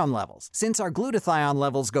glutathione levels, since our glutathione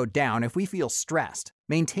levels go down if we feel stressed.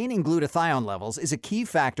 Maintaining glutathione levels is a key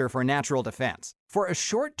factor for natural defense. For a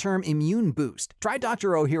short-term immune boost, try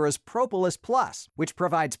Dr. Ohhira's Propolis Plus, which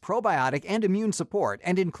provides probiotic and immune support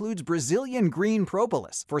and includes Brazilian green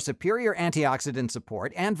propolis for superior antioxidant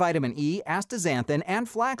support and vitamin E, astaxanthin, and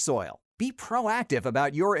flax oil. Be proactive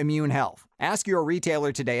about your immune health. Ask your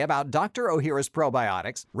retailer today about Dr. Ohhira's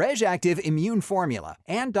probiotics, RegActive Immune Formula,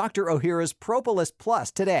 and Dr. Ohhira's Propolis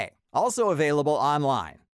Plus today. Also available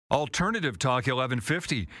online. Alternative Talk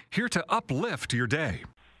 1150, here to uplift your day.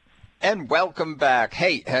 And welcome back.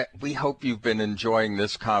 Hey, we hope you've been enjoying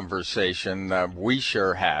this conversation. We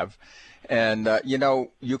sure have. And,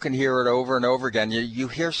 you can hear it over and over again. You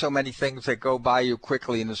hear so many things that go by you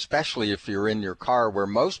quickly, and especially if you're in your car, where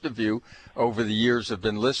most of you over the years have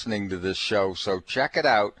been listening to this show. So check it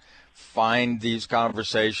out. Find these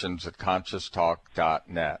conversations at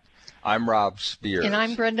ConsciousTalk.net. I'm Rob Spears. And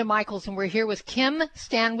I'm Brenda Michaels, and we're here with Kim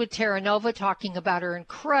Stanwood-Terranova talking about her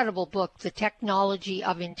incredible book, The Technology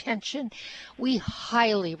of Intention. We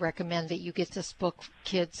highly recommend that you get this book,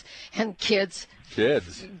 kids. I'm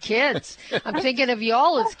thinking of you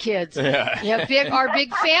all as kids. Yeah. Our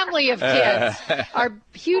big family of kids, our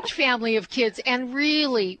huge family of kids, and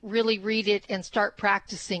really, really read it and start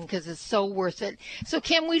practicing because it's so worth it. So,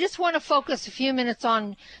 Kim, we just want to focus a few minutes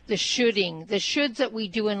on the shoulds that we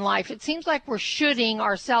do in life. It seems like we're shoulding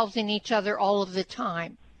ourselves and each other all of the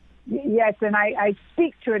time. Yes, and I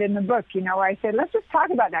speak to it in the book. I said, let's just talk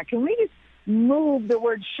about that. Can we just move the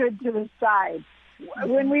word should to the side?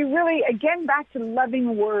 When we really, again, back to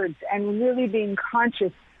loving words and really being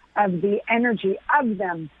conscious of the energy of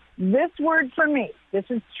them, this word for me, this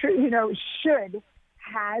is true, should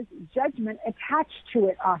has judgment attached to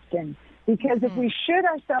it often. Because if we should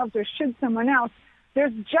ourselves or should someone else,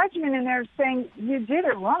 there's judgment in there saying, you did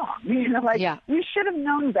it wrong. You should have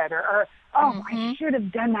known better. Or, I should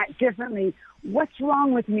have done that differently. What's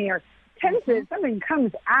wrong with me? Or tends to, something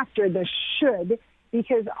comes after the should,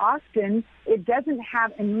 because often it doesn't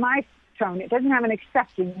have, in my tone, it doesn't have an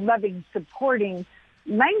accepting, loving, supporting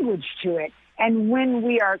language to it. And when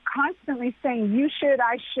we are constantly saying, you should,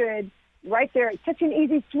 I should, right there, it's such an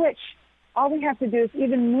easy switch. All we have to do is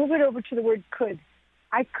even move it over to the word could.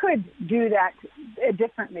 I could do that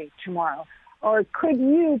differently tomorrow. Or could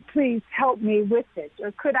you please help me with this?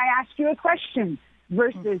 Or could I ask you a question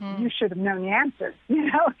versus you should have known the answer?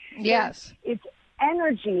 Yes. It's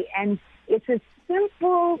energy, and it's a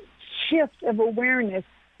simple shift of awareness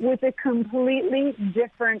with a completely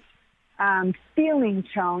different feeling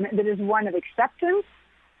tone that is one of acceptance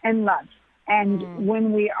and love. And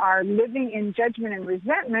when we are living in judgment and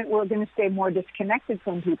resentment, we're going to stay more disconnected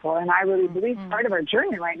from people. And I really believe part of our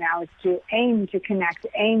journey right now is to aim to connect.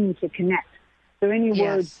 So any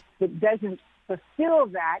word that doesn't fulfill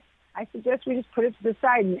that, I suggest we just put it to the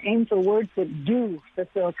side and aim for words that do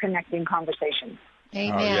fulfill connecting conversations.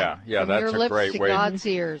 Amen. Oh, yeah, From that's your a great lips to way. God's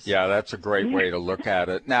ears. Yeah, that's a great way to look at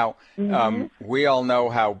it. Now, we all know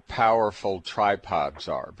how powerful tripods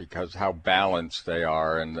are because how balanced they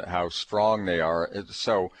are and how strong they are.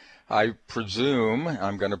 So I presume,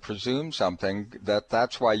 I'm going to presume something,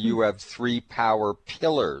 that's why you have 3 power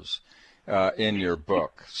pillars in your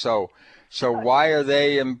book. So why are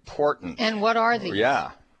they important? And what are these?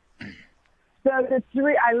 Yeah. So the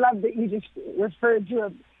 3, I love that you just referred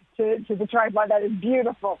to the tripod. That is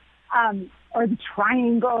beautiful. Or the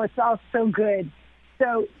triangle. It's all so good.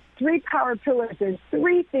 So 3 power pillars. There's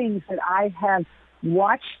 3 things that I have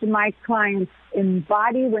watched my clients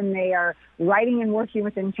embody when they are writing and working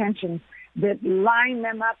with intentions that line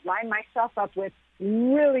myself up with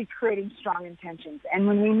really creating strong intentions. And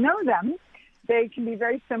when we know them, they can be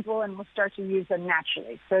very simple and we'll start to use them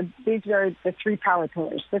naturally. So these are the 3 power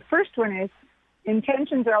pillars. The first one is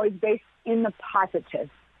intentions are always based in the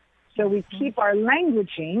positive. So we keep our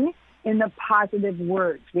languaging in the positive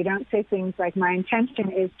words. We don't say things like, my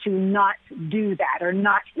intention is to not do that or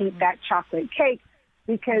not eat that chocolate cake,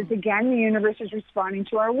 because, again, the universe is responding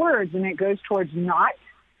to our words, and it goes towards not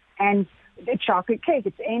and the chocolate cake.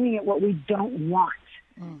 It's aiming at what we don't want.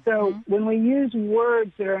 So when we use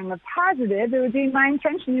words that are in the positive, it would be, my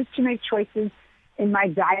intention is to make choices in my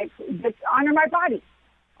diet that honor my body.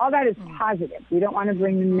 All that is positive. We don't want to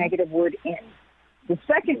bring the negative word in. The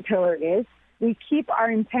second pillar is we keep our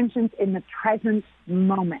intentions in the present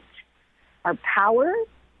moment. Our power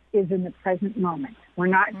is in the present moment. We're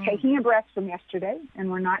not taking a breath from yesterday,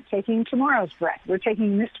 and we're not taking tomorrow's breath. We're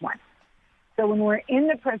taking this one. So when we're in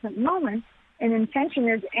the present moment, an intention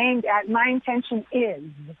is aimed at, my intention is,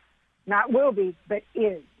 not will be, but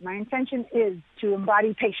is. My intention is to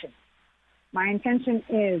embody patience. My intention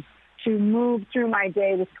is to move through my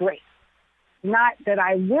day with grace. Not that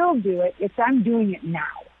I will do it, it's I'm doing it now.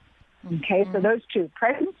 Okay, so those 2,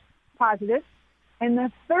 present, positive. And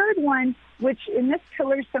the third one, which in this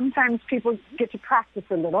pillar sometimes people get to practice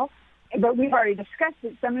a little, but we've already discussed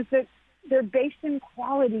it some, is that they're based in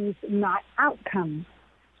qualities, not outcomes.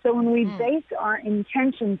 So when we base our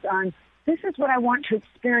intentions on, this is what I want to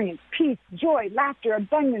experience, peace, joy, laughter,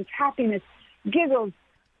 abundance, happiness, giggles,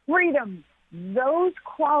 freedom, those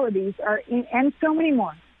qualities are in, and so many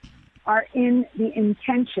more, are in the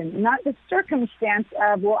intention, not the circumstance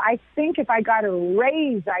of, well, I think if I got a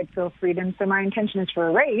raise, I'd feel freedom, so my intention is for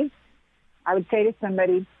a raise. I would say to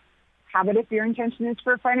somebody, how about if your intention is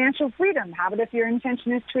for financial freedom? How about if your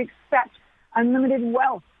intention is to accept unlimited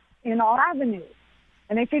wealth in all avenues?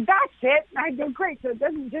 And they say, that's it. And I go, great. So it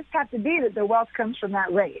doesn't just have to be that the wealth comes from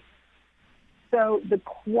that raise. So the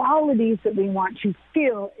qualities that we want to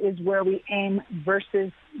feel is where we aim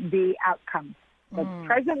versus the outcome. The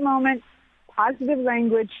present moment, positive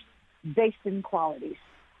language, based in qualities.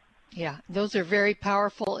 Yeah, those are very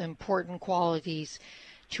powerful, important qualities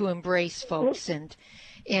to embrace, folks. And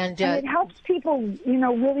it helps people,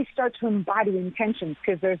 really start to embody intentions,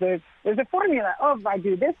 because there's a formula. Oh, if I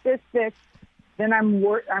do this, then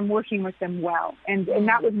I'm working with them well. And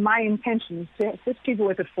that was my intention, to assist people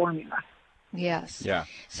with a formula. Yes. Yeah.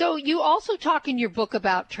 So you also talk in your book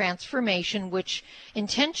about transformation, which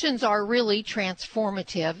intentions are really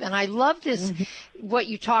transformative. And I love this, what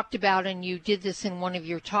you talked about, and you did this in one of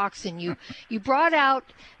your talks, and you brought out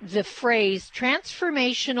the phrase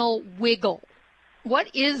transformational wiggle.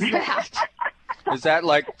 What is that? Is that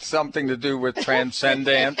like something to do with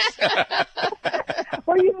transcendence?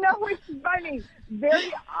 Well, what's funny?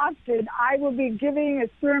 Very often I will be giving a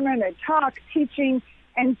sermon, a talk, teaching,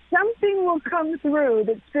 and something will come through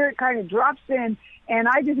that Spirit kind of drops in, and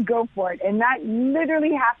I just go for it. And that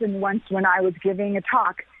literally happened once when I was giving a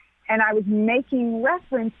talk, and I was making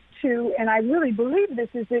reference to, and I really believe this,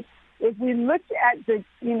 is that if we looked at the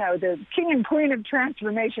king and queen of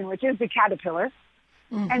transformation, which is the caterpillar,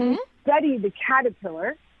 and we study the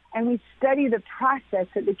caterpillar, and we study the process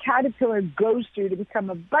that the caterpillar goes through to become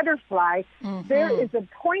a butterfly, there is a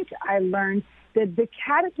point I learned that the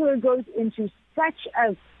caterpillar goes into such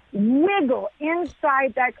a wiggle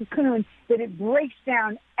inside that cocoon that it breaks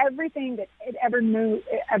down everything that it ever knew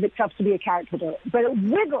of itself to be a caterpillar. But it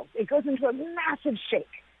wiggles. It goes into a massive shake.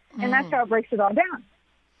 And that's how it breaks it all down.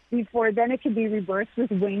 Before then it could be rebirthed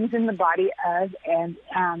with wings in the body of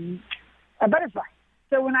a butterfly.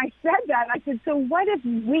 So when I said that, I said, so what if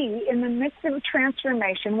we, in the midst of a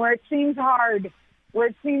transformation where it seems hard, where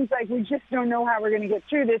it seems like we just don't know how we're going to get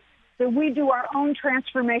through this, that we do our own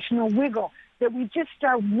transformational wiggle, that we just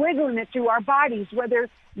start wiggling it through our bodies, whether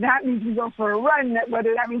that means we go for a run,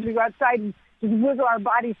 whether that means we go outside and just wiggle our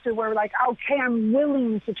bodies to where we're like, okay, I'm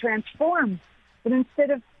willing to transform. But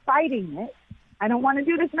instead of fighting it, I don't want to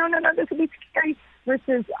do this. No, this would be scary.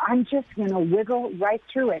 Versus I'm just going to wiggle right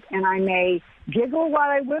through it. And I may giggle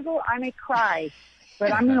while I wiggle. I may cry.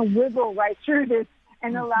 But I'm going to wiggle right through this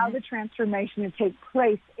and allow the transformation to take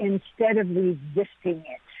place instead of resisting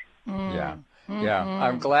it. Yeah.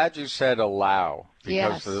 I'm glad you said allow,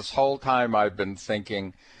 because this whole time I've been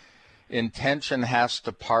thinking intention has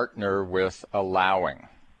to partner with allowing.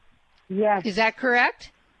 Yes. Is that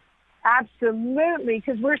correct? Absolutely,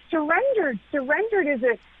 because we're surrendered. Surrendered is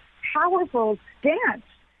a powerful stance.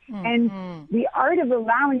 And the art of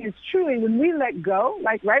allowing is truly when we let go,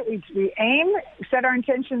 we aim, set our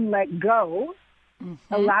intention, let go,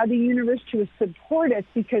 allow the universe to support us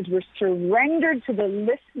because we're surrendered to the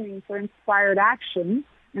listening for inspired action,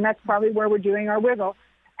 and that's probably where we're doing our wiggle,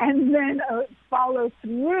 and then follow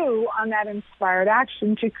through on that inspired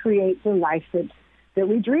action to create the life that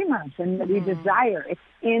we dream of and that we desire. It's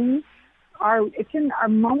in our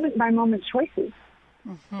moment by moment choices.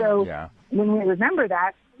 So when we remember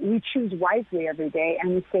that, we choose wisely every day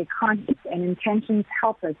and we stay conscious, and intentions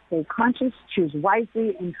help us stay conscious, choose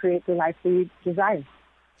wisely, and create the life we desire.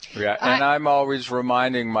 Yeah, and I'm always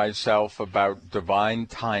reminding myself about divine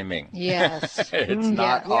timing. Yes. It's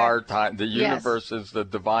not our time. The universe is the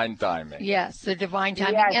divine timing. Yes, the divine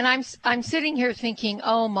timing. Yes. And I'm sitting here thinking,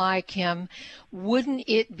 oh my, Kim, wouldn't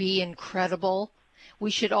it be incredible? We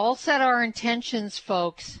should all set our intentions,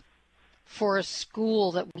 folks, for a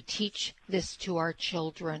school that will teach this to our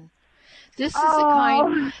children. This is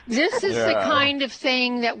the kind of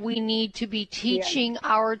thing that we need to be teaching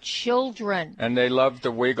our children. And they love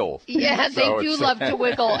to wiggle. Yeah, they do love to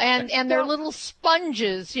wiggle, and they're little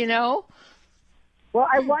sponges, you know. Well,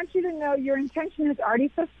 I want you to know your intention is already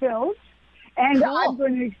fulfilled, and I'm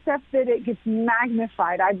going to accept that it gets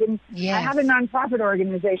magnified. I have a nonprofit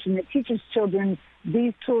organization that teaches children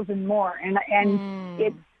these tools and more, and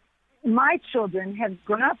my children have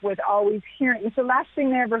grown up with always hearing. It's the last thing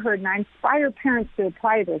they ever heard, and I inspire parents to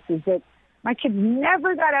apply this, is that my kids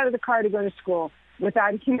never got out of the car to go to school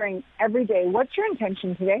without hearing every day, what's your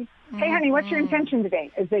intention today? Hey, honey, what's your intention today?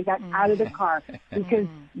 As they got out of the car, because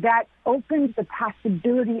that opens the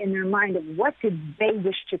possibility in their mind of what did they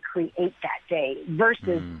wish to create that day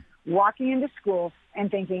versus walking into school and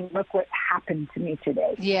thinking, look what happened to me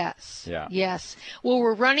today. Yes. Yeah. Yes. Well,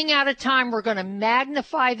 we're running out of time. We're going to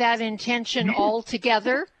magnify that intention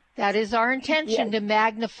altogether. That is our intention, to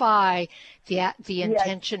magnify the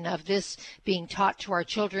intention of this being taught to our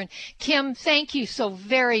children. Kim, thank you so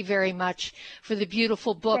very, very much for the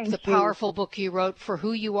beautiful book, powerful book you wrote, for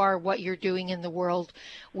who you are, what you're doing in the world.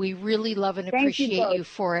 We really love and appreciate you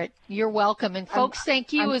for it. You're welcome. And folks,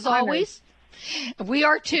 thank you as always. We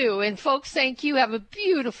are too. And folks, thank you. Have a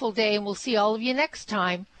beautiful day, and we'll see all of you next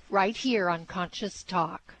time right here on Conscious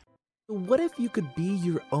Talk. What if you could be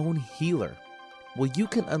your own healer? Well, you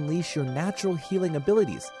can unleash your natural healing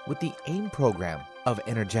abilities with the AIM program of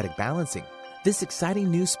energetic balancing. This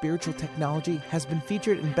exciting new spiritual technology has been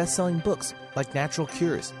featured in best-selling books like Natural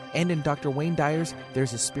Cures, and in Dr. Wayne Dyer's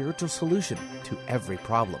There's a Spiritual Solution to Every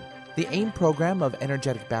Problem. The AIM program of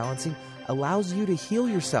energetic balancing allows you to heal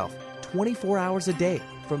yourself 24 hours a day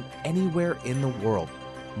from anywhere in the world.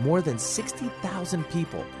 More than 60,000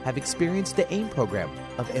 people have experienced the AIM program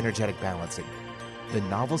of energetic balancing. The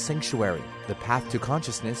novel Sanctuary, The Path to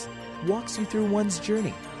Consciousness, walks you through one's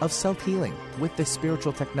journey of self-healing with this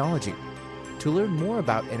spiritual technology. To learn more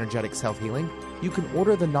about energetic self-healing, you can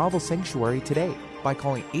order the novel Sanctuary today by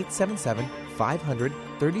calling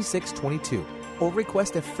 877-500-3622 or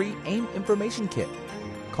request a free AIM information kit.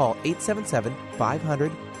 Call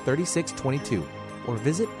 877-500-3622 or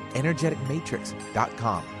visit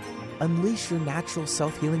energeticmatrix.com. Unleash your natural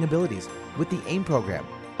self-healing abilities with the AIM program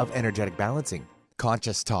of energetic balancing.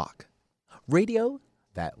 Conscious Talk, radio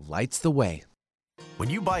that lights the way.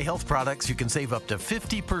 When you buy health products, you can save up to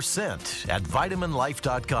 50% at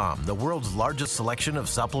VitaminLife.com, the world's largest selection of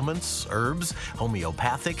supplements, herbs,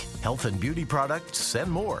 homeopathic, health and beauty products,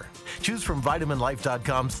 and more. Choose from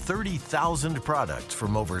VitaminLife.com's 30,000 products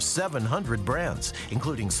from over 700 brands,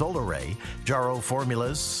 including Solaray, Jarrow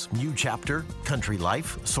Formulas, New Chapter, Country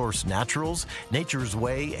Life, Source Naturals, Nature's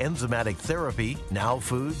Way, Enzymatic Therapy, Now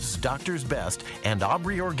Foods, Doctor's Best, and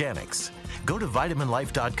Aubrey Organics. Go to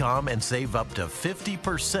vitaminlife.com and save up to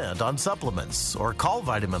 50% on supplements, or call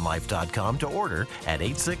vitaminlife.com to order at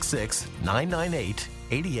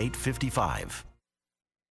 866-998-8855.